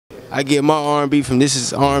I get my R&B from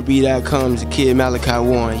ThisisRnB.com. The kid Malachiae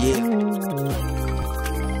Warren, yeah.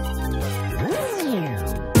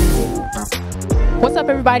 What's up,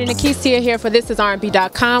 everybody? Ni'Kesia here for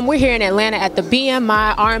ThisisRnB.com. We're here in Atlanta at the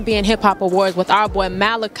BMI R&B and Hip Hop Awards with our boy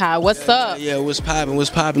Malachiae. What's up? Yeah, what's poppin'? What's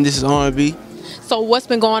poppin'? This is R&B. So what's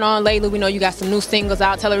been going on lately? We know you got some new singles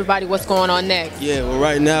out. Tell everybody what's going on next. Yeah, well,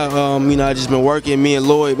 right now, I just been working. Me and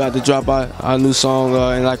Lloyd about to drop our new song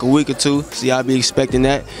in like a week or two. So y'all be expecting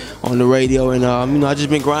that on the radio. And I just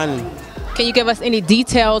been grinding. Can you give us any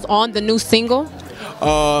details on the new single?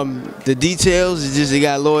 The details is just it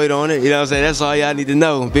got Lloyd on it. You know what I'm saying? That's all y'all need to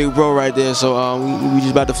know. Big bro right there. So we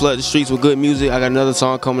just about to flood the streets with good music. I got another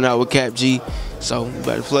song coming out with Cap G. So we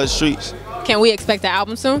about to flood the streets. Can we expect the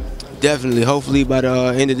album soon? Definitely. Hopefully by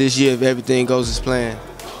the end of this year if everything goes as planned.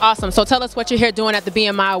 Awesome. So tell us what you're here doing at the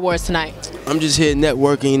BMI Awards tonight. I'm just here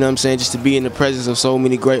networking, you know what I'm saying, just to be in the presence of so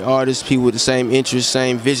many great artists, people with the same interests,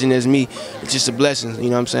 same vision as me. It's just a blessing, you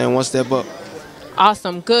know what I'm saying, one step up.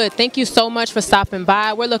 Awesome. Good. Thank you so much for stopping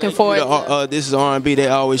by. We're looking forward to... This is R&B. They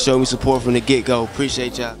always show me support from the get-go.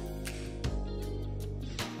 Appreciate y'all.